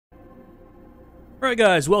Alright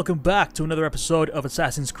guys, welcome back to another episode of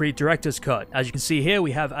Assassin's Creed Director's Cut. As you can see here,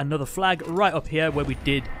 we have another flag right up here where we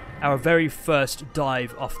did our very first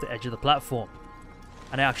dive off the edge of the platform.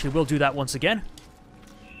 And I actually will do that once again,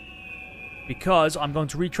 because I'm going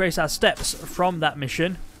to retrace our steps from that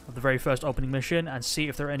mission, of the very first opening mission, and see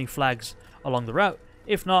if there are any flags along the route.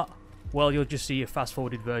 If not, well, you'll just see a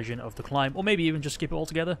fast-forwarded version of the climb, or maybe even just skip it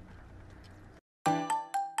altogether.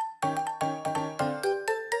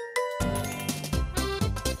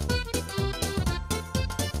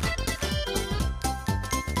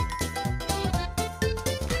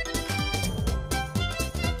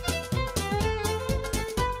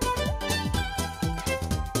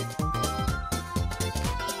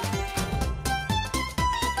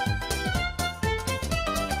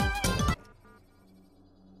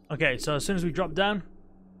 Okay, so as soon as we drop down,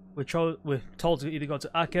 we're told to either go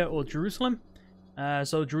to Acre or Jerusalem.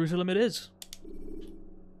 So Jerusalem it is.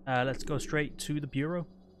 Let's go straight to the Bureau.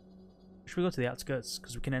 Should we go to the outskirts?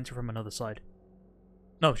 Because we can enter from another side.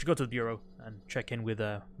 No, we should go to the Bureau and check in with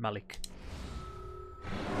Malik.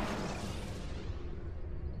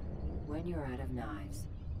 When you're out of knives,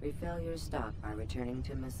 refill your stock by returning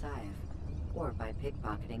to Messiah, or by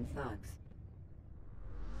pickpocketing thugs.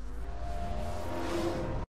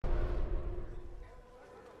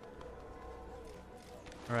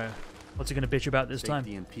 Alright, what's he gonna bitch about this time?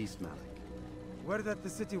 Safety and peace, Malik. Word that the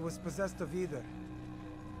city was possessed of either.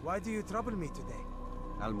 Why do you trouble me today?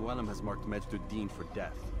 Al-Mualim has marked Majd Addin for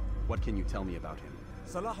death. What can you tell me about him?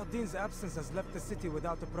 Salah ad-Din's absence has left the city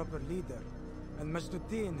without a proper leader, and Majd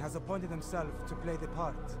Addin has appointed himself to play the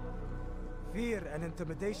part. Fear and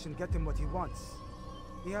intimidation get him what he wants.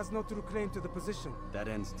 He has no true claim to the position. That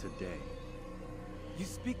ends today. You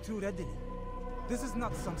speak too readily. This is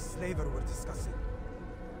not some slaver we're discussing.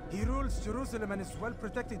 He rules Jerusalem and is well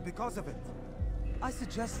protected because of it. I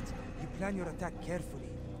suggest you plan your attack carefully.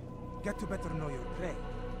 Get to better know your prey.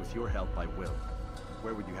 With your help, I will.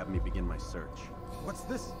 Where would you have me begin my search? What's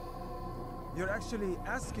this? You're actually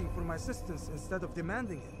asking for my assistance instead of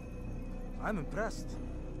demanding it. I'm impressed.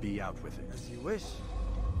 Be out with it. As you wish.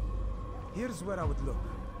 Here's where I would look.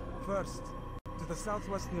 First, to the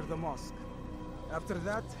southwest near the mosque. After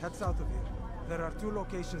that, head south of here. There are two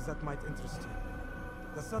locations that might interest you.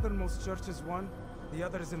 The southernmost church is one, the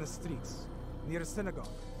other is in the streets, near a synagogue.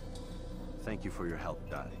 Thank you for your help,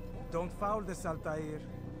 Dad. Don't foul this, Altair.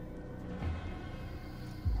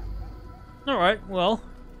 Alright, well,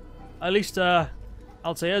 at least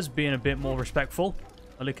Altair's being a bit more respectful.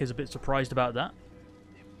 Malik is a bit surprised about that.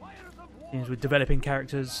 Seems we're developing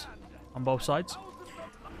characters on both sides.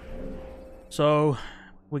 So,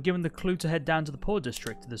 we're given the clue to head down to the poor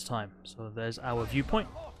district this time. So there's our viewpoint.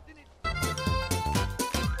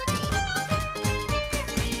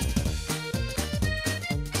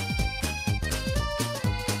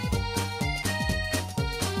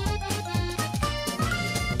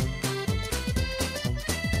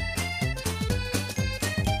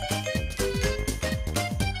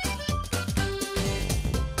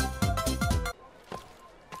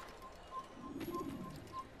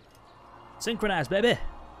 Synchronize, baby!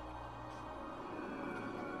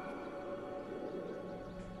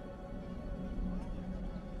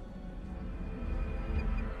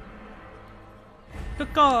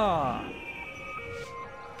 Caca!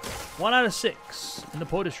 1 out of 6 in the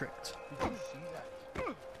poor district.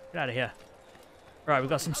 Get out of here. Right, we've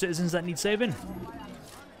got some citizens that need saving.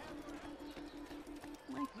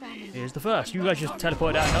 Here's the first. You guys just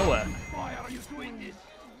teleported out of nowhere.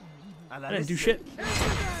 I didn't do shit.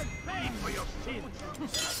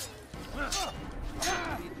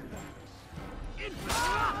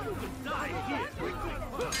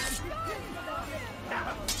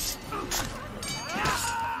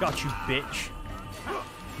 Got you, bitch.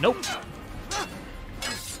 Nope.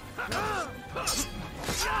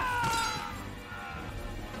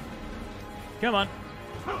 Come on.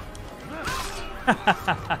 Thank you.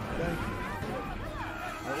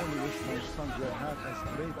 I only wish my sons were half as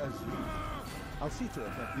brave as you. I'll see to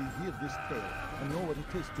it that they hear this tale and know what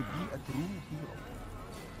it is to be a true hero.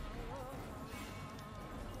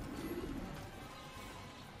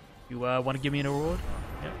 You want to give me an award?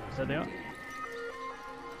 Yep, so they are.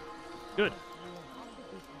 Good.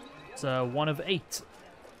 It's 1 of 8.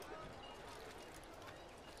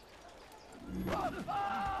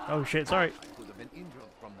 Oh shit, sorry.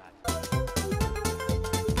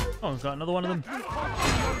 Oh, we've got another one of them.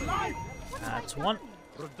 That's 1.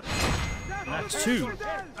 That's 2.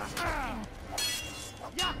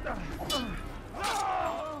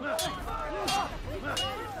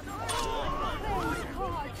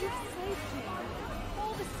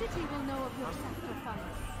 All the city will know of your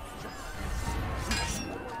sacrifice.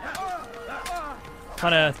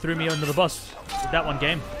 kind of threw me under the bus with that one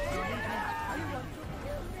game.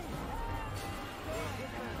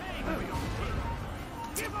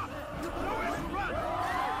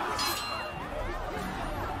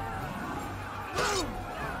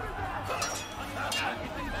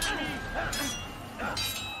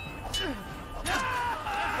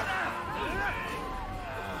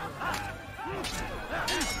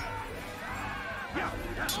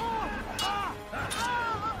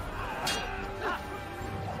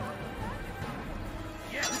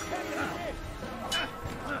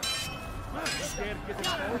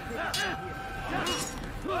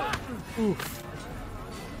 Oof.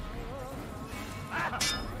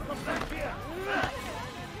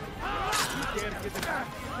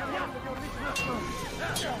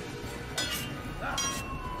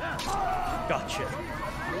 Gotcha.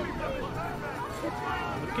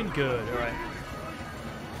 Looking good, alright.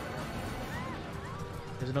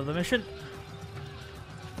 Here's another mission.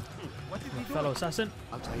 My fellow assassin.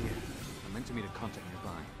 Altair. I'm meant to meet a contact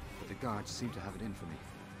nearby, but the guards seem to have it in for me.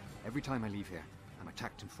 Every time I leave here, I'm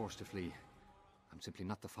attacked and forced to flee. I'm simply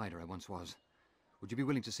not the fighter I once was. Would you be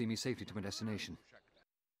willing to see me safely to my destination?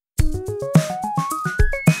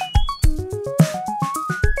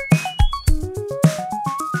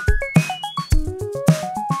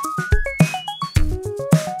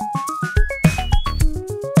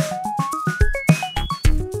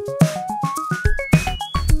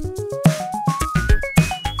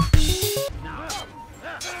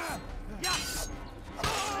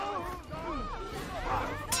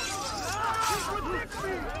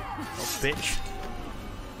 Bitch.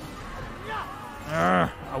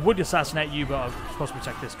 I would assassinate you, but I'm supposed to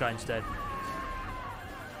protect this guy instead.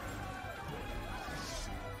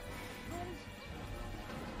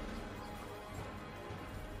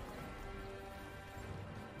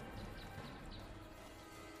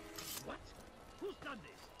 What? Who's done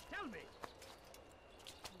this? Tell me.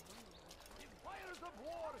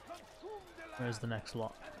 Where's the next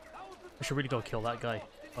lot? I should really go kill that guy.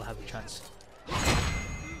 I'll have a chance.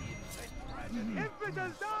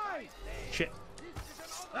 Shit.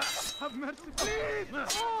 Have mercy, please!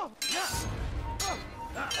 Oh!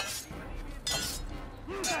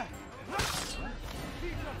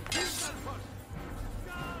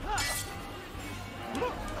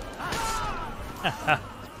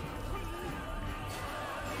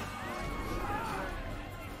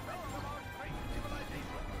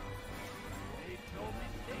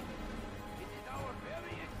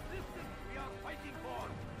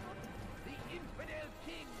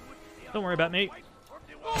 Don't worry about me.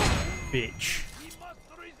 Bitch. We must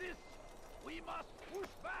resist. We must push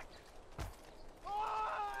back.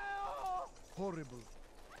 Horrible.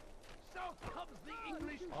 So comes the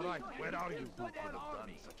English. All right, where are you? Who could have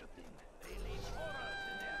done such a thing? They leave horrors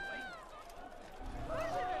in their wake.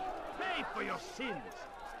 Pay for your sins.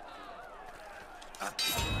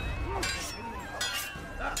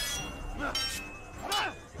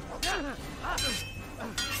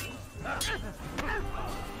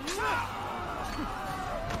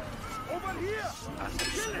 Over here!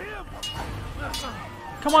 Kill him!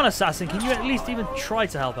 Come on, assassin. Can you at least even try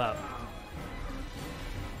to help out?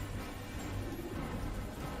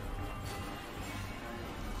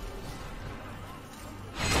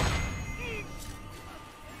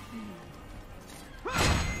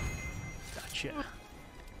 Gotcha.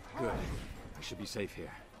 Good. I should be safe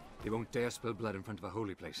here. They won't dare spill blood in front of a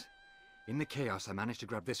holy place. In the chaos, I managed to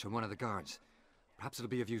grab this from one of the guards. Perhaps it'll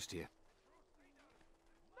be of use to you.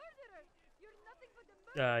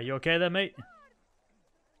 You okay there, mate?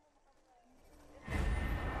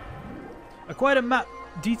 Acquired a map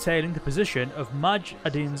detailing the position of Majd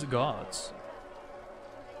Addin's guards.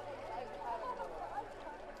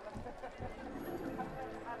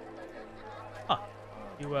 Ah,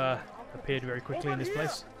 you appeared very quickly in this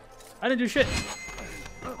place. I didn't do shit.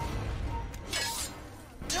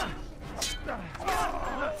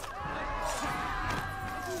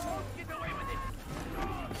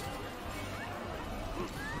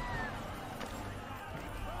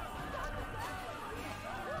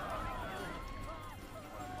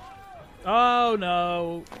 Oh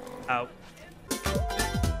no. Ow.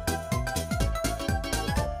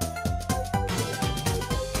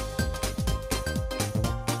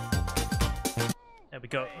 There we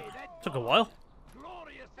go. Took a while.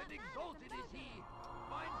 Glorious and exalted is he.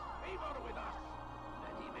 Find favor with us,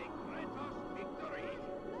 that he may grant us victory.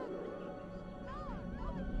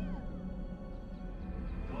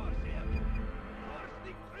 Force him. Force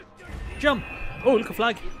the Christian king. Jump. Oh, look, a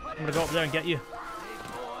flag. I'm gonna go up there and get you. They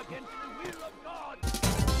go against the will of God.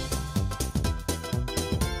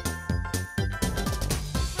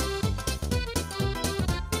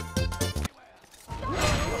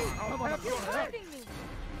 hurting me.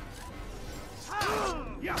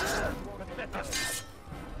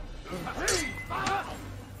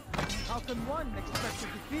 How can one expect to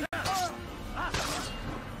defeat?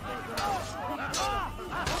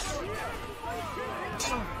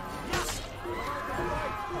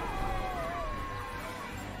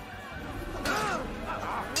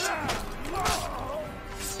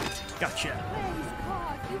 Gotcha. Praise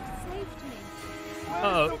God, you've saved me.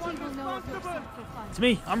 Uh-oh. He will know of your sacrifice. It's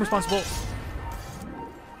me. I'm responsible.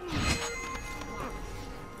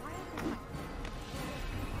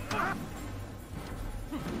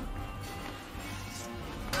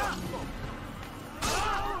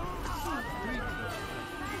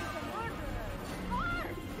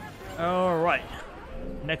 Alright.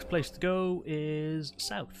 Next place to go is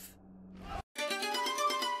south.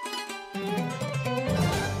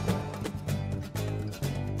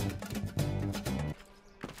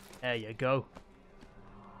 There you go.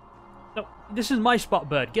 No, this is my spot,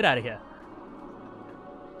 bird. Get out of here.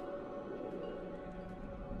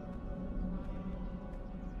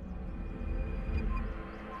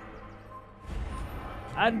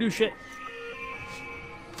 I didn't do shit.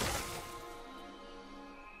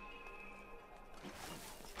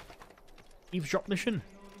 Eavesdrop mission.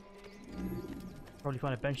 Probably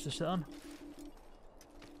find a bench to sit on.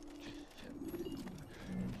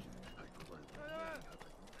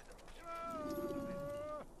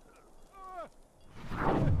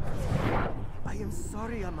 I am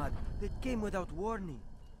sorry, Ahmad. They came without warning.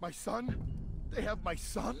 My son? They have my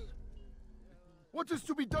son? What is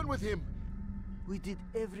to be done with him? We did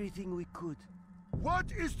everything we could.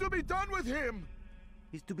 What is to be done with him?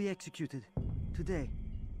 He's to be executed. Today.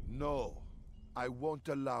 No, I won't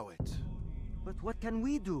allow it. But what can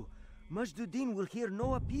we do? Majd Addin will hear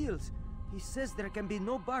no appeals. He says there can be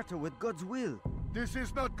no barter with God's will. This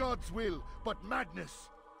is not God's will, but madness.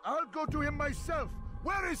 I'll go to him myself.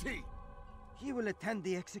 Where is he? He will attend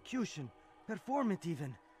the execution. Perform it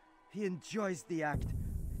even. He enjoys the act.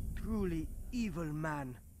 Truly evil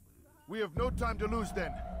man. We have no time to lose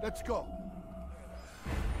then. Let's go.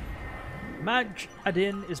 Majd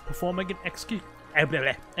Addin is performing an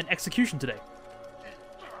execution today.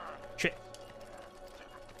 Shit.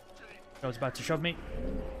 I was about to shove me.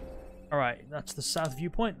 Alright, that's the south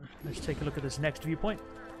viewpoint. Let's take a look at this next viewpoint.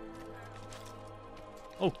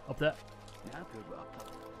 Oh, up there.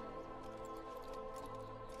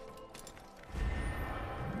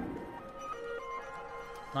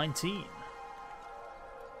 19.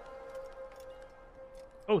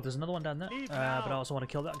 Oh, there's another one down there. But I also want to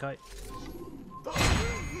kill that guy.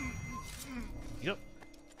 Yep.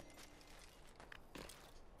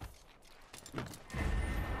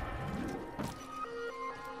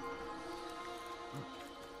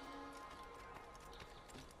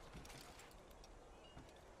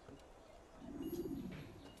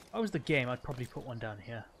 If I was the game, I'd probably put one down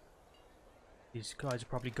here. These guys are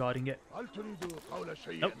probably guarding it.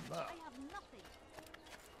 Nope.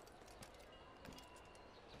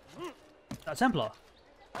 That Templar.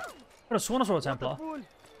 What a swan saw a Templar.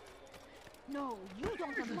 No, you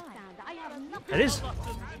don't understand. I have nothing. It is.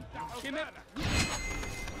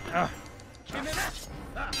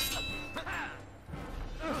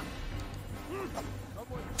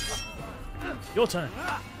 Your turn.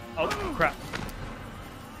 Oh crap.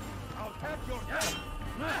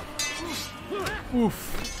 Oof.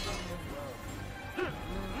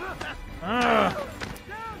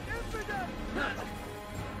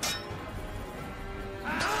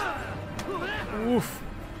 Oof.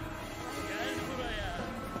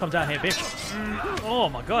 Come down here, bitch. Oh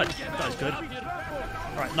my god. That was good.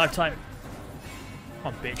 Alright, knife time.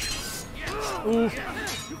 Come on, bitch. Oof.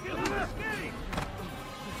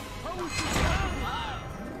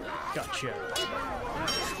 Gotcha.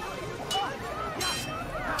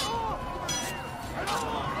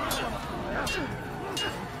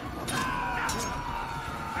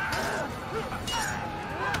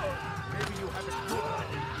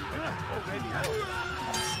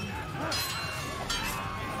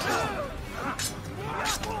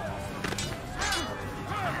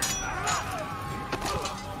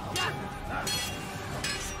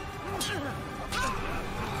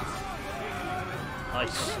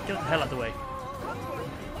 Nice. Get the hell out of the way.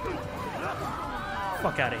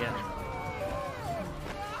 Fuck out of here.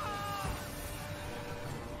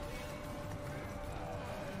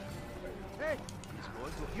 Hey,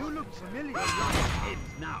 you look familiar.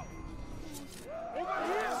 Ends now.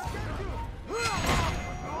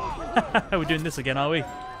 We're doing this again, are we?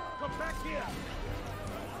 Come back here.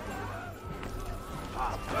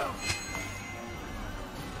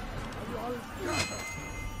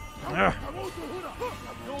 Ugh.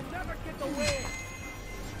 You'll never get away.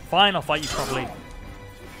 Fine, I'll fight you properly.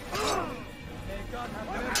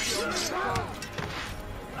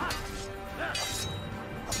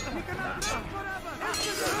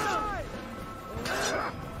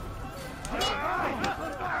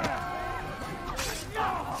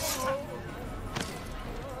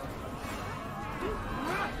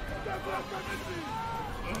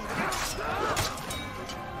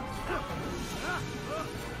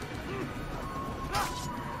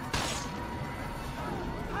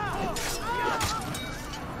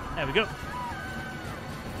 There we go.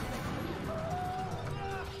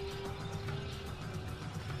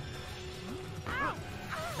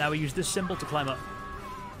 Now we use this symbol to climb up.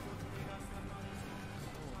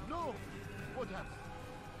 No! What happened?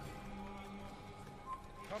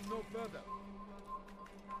 Come no further.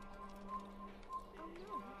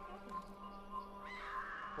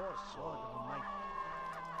 Poor sword of might.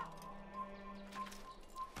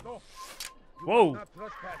 No! You Whoa! must not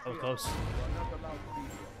trespass Oh, here. close. You are not allowed to be here.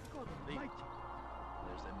 God Almighty.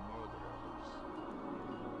 There's a murderer loose.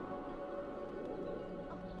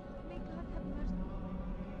 May God have mercy.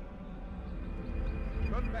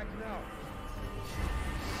 Run back now.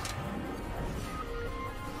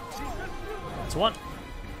 That's one.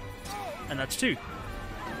 And that's two.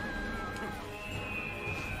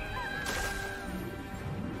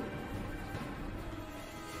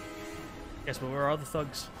 Guess what? Where are the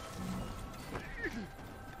thugs?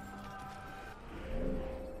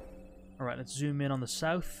 Alright, let's zoom in on the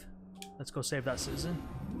south. Let's go save that citizen.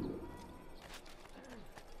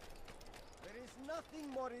 There is nothing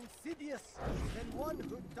more insidious than one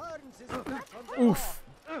who turns his back on the Oof!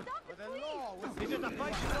 law. For the law was given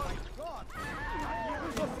by God.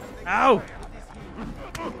 Ow!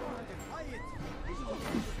 Defy it.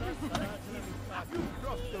 You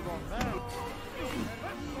crossed the wrong man.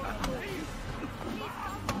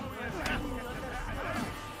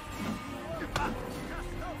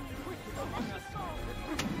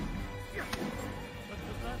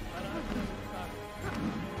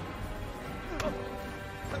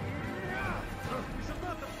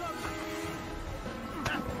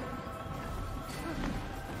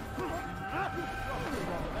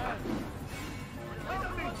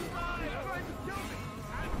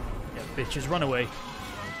 Yeah, bitches, run away.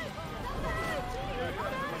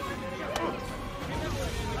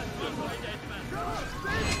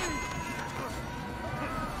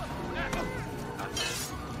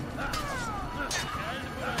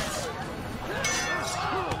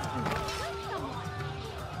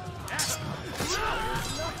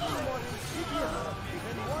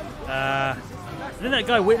 I think that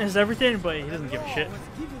guy witnessed everything, but he doesn't give a shit. Was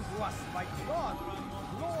given to us by God,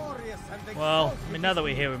 glorious and Well, I exalted. mean, now that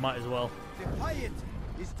we're here, we might as well. Defy it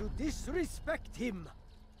is to disrespect him.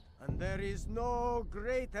 And there is no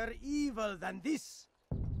greater evil than this.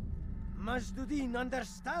 Majd Addin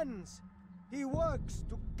understands. He works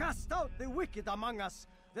to cast out the wicked among us,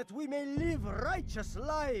 that we may live righteous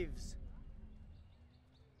lives.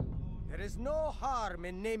 There is no harm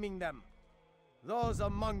in naming them. Those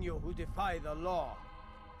among you who defy the law.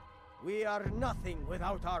 We are nothing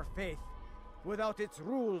without our faith, without its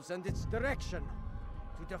rules and its direction.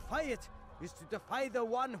 To defy it is to defy the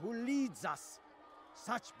one who leads us.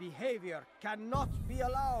 Such behavior cannot be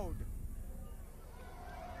allowed.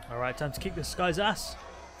 Alright, time to kick this guy's ass.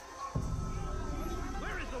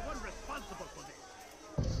 Where is the one responsible for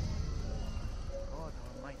this? God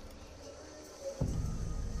Almighty.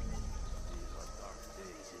 These are dark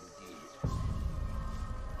days indeed.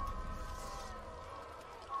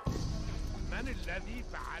 من الذي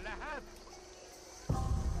فعل هذا؟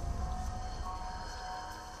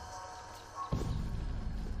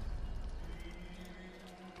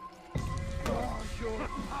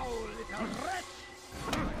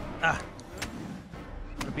 Ah!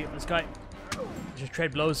 I'm gonna beat up this guy. Just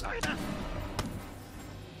trade blows.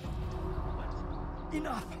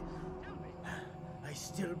 Enough! I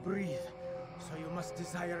still breathe, so you must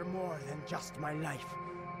desire more than just my life.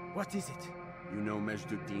 What is it? You know Majd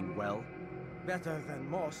Addin well? Better than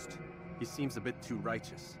most. He seems a bit too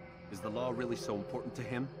righteous. Is the law really so important to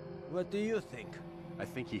him? What do you think? I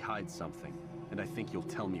think he hides something, and I think you'll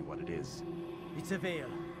tell me what it is. It's a veil.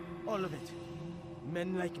 All of it.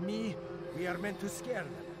 Men like me, we are meant to scare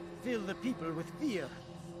them, fill the people with fear.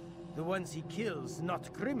 The ones he kills,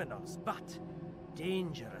 not criminals, but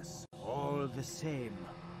dangerous. All the same.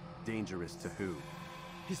 Dangerous to who?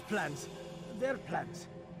 His plans. Their plans.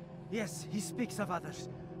 Yes, he speaks of others.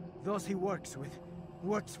 Those he works with.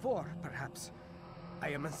 Works for, perhaps. I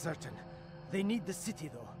am uncertain. They need the city,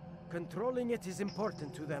 though. Controlling it is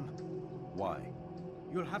important to them. Why?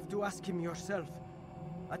 You'll have to ask him yourself.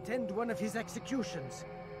 Attend one of his executions.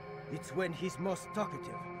 It's when he's most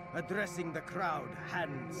talkative, addressing the crowd,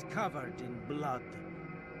 hands covered in blood.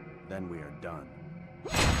 Then we are done.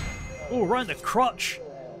 Oh, right in the crotch.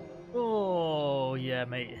 Oh, yeah,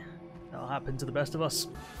 mate. That'll happen to the best of us.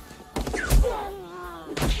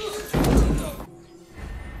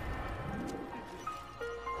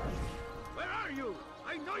 Where are you?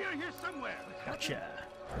 I know you're here somewhere. Gotcha.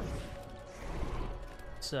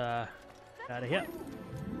 Let's, out of here.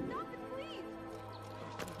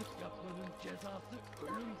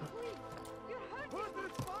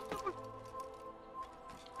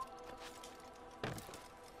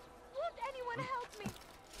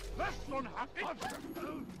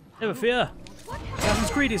 Never fear.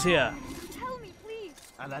 Assassin's Creed is here. Tell me, please.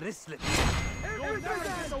 You'll never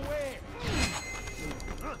get away!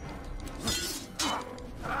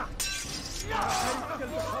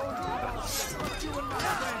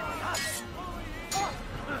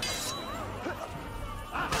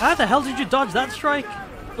 How the hell did you dodge that strike?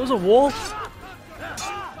 There was a wall.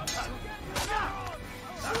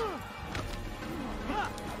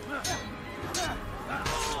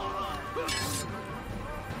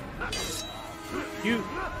 You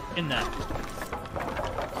in there. Good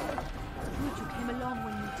you came along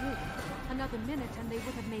when you did. Another minute and they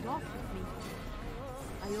would have made off with me.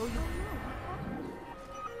 I owe you.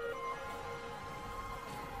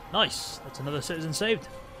 Nice. That's another citizen saved.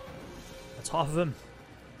 That's half of them.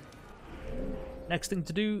 Next thing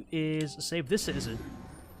to do is save this citizen.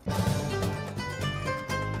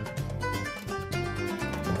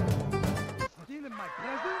 Stealing my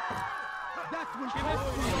present? That will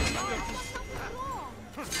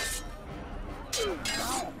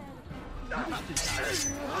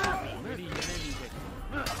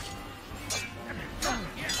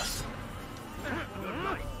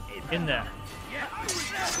In there.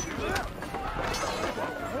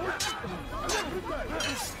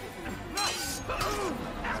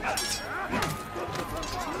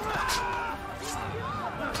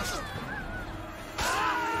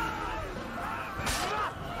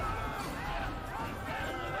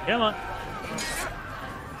 Come on.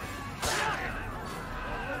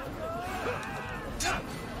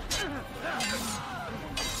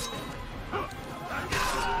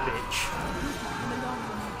 Bitch. Came along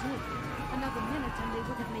when you did. Another minute and they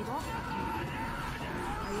would have made off with me.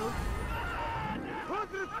 I owe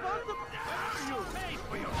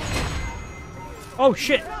Oh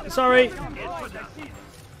shit! Sorry.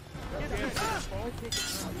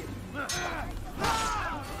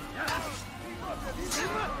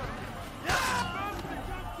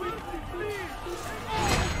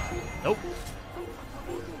 Nope.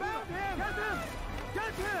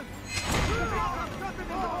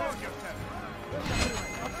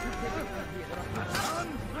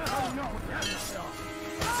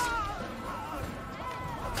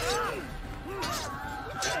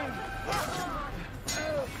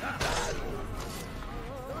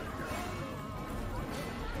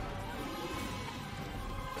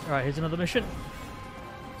 Alright, here's another mission.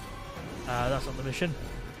 That's not the mission.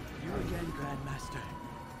 You again, Grandmaster.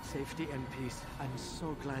 Safety and peace. I'm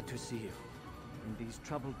so glad to see you. In these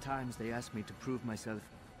troubled times, they ask me to prove myself.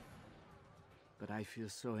 But I feel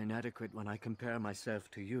so inadequate when I compare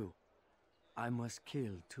myself to you. I must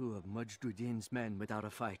kill 2 of Majd Addin's men without a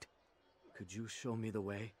fight. Could you show me the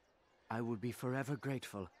way? I will be forever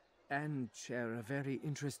grateful, and share a very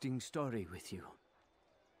interesting story with you.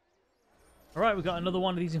 Alright, we got another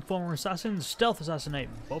one of these informer assassins. Stealth assassinate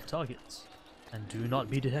both targets. And do not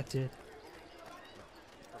be detected.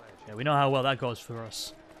 Yeah, we know how well that goes for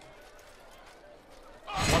us.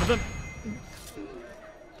 One of them.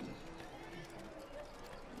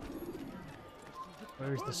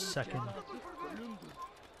 Where is the second?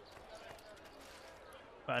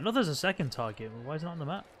 Right, I know there's a second target. Why is it not on the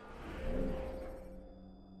map?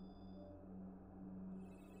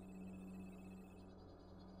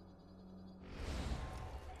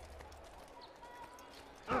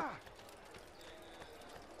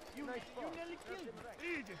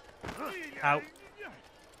 Out.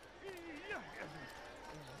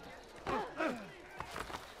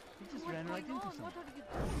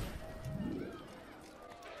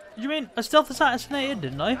 You mean a stealth assassinated,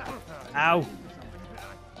 didn't I? Ow.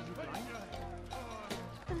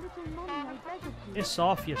 Piss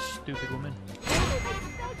off, you stupid woman.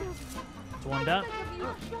 It's one down.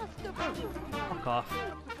 Fuck off.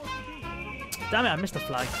 Damn it, I missed the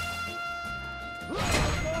flag.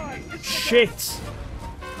 Shit!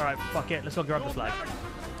 Alright, fuck it, let's go grab the flag.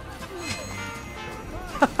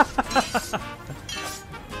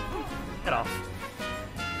 Get off.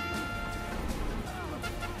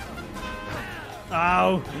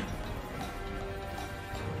 Ow!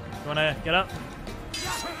 You wanna get up?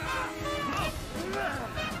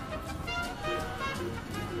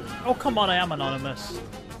 Oh, come on, I am anonymous.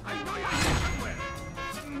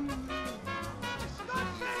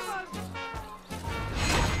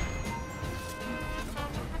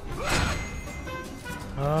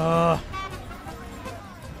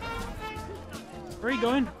 Where are you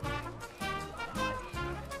going?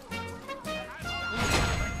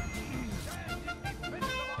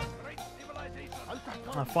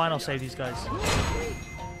 Fine, I'll save these guys.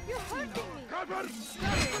 You're hurting me.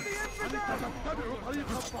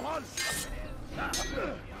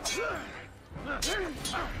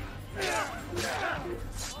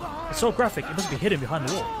 It's so graphic, it must be hidden behind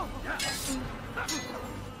the wall.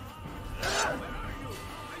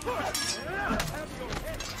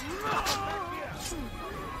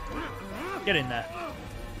 Get in there.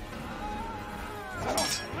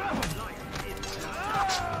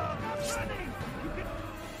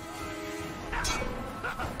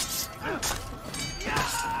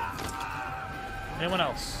 Anyone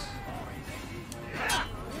else?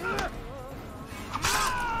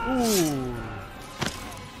 Ooh.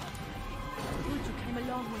 Good you came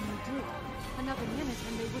along when you did. Another minute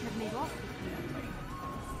and they would have made off with you.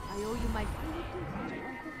 I owe you my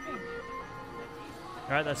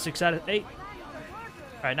Alright, that's 6 out of 8.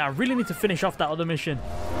 Alright, now I really need to finish off that other mission.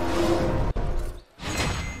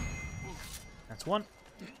 That's one.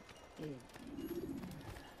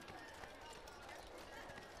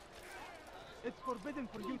 It's forbidden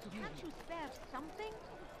for you to be. Can't you spare something?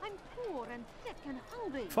 I'm poor and sick and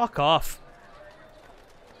hungry. Fuck off.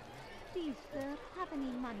 Please, sir, have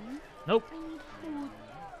any money? Nope. I need food.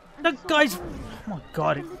 The guy's... Oh my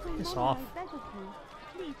god, piss off.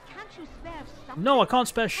 Please, can't you spare something? No, I can't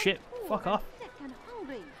spare shit. Fuck off. Sick and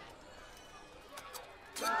hungry.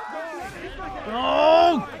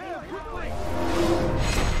 No!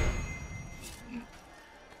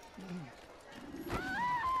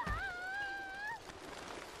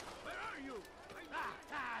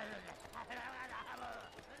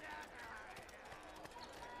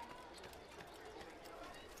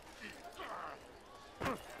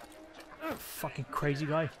 Fucking crazy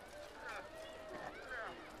guy.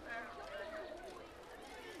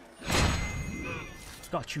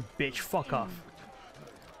 Got you, bitch. Fuck off.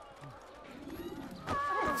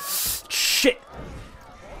 Shit!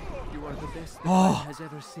 You are the best the Oh. world has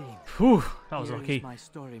ever seen. Whew, that was Here lucky. is my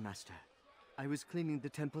story, Master. I was cleaning the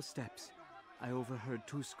temple steps. I overheard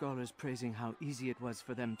two scholars praising how easy it was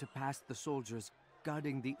for them to pass the soldiers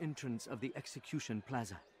guarding the entrance of the execution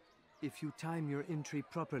plaza. If you time your entry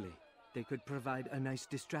properly, they could provide a nice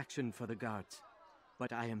distraction for the guards.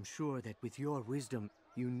 But I am sure that with your wisdom,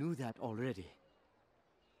 you knew that already.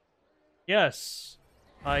 Yes,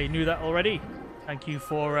 I knew that already. Thank you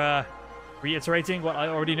for reiterating what I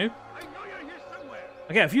already knew.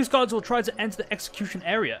 Okay, a few scholars will try to enter the execution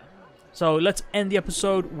area. So let's end the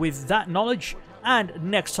episode with that knowledge. And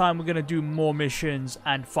next time we're going to do more missions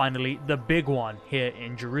and finally the big one here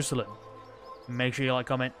in Jerusalem. Make sure you like,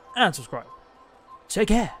 comment, and subscribe. Take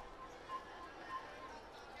care.